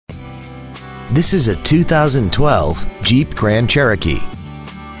This is a 2012 Jeep Grand Cherokee.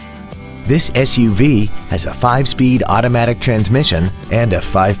 This SUV has a 5-speed automatic transmission and a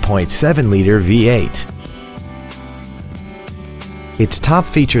 5.7-liter V8. Its top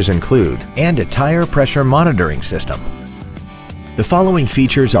features include a tire pressure monitoring system. The following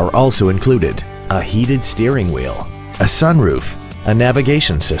features are also included: a heated steering wheel, a sunroof, a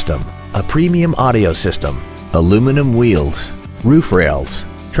navigation system, a premium audio system, aluminum wheels, roof rails,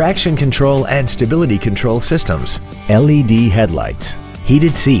 traction control and stability control systems, LED headlights,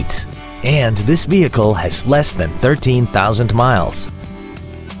 heated seats, and this vehicle has less than 13,000 miles.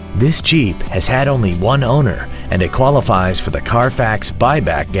 This Jeep has had only one owner and it qualifies for the Carfax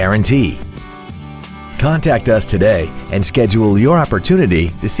buyback guarantee. Contact us today and schedule your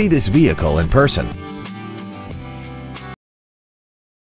opportunity to see this vehicle in person.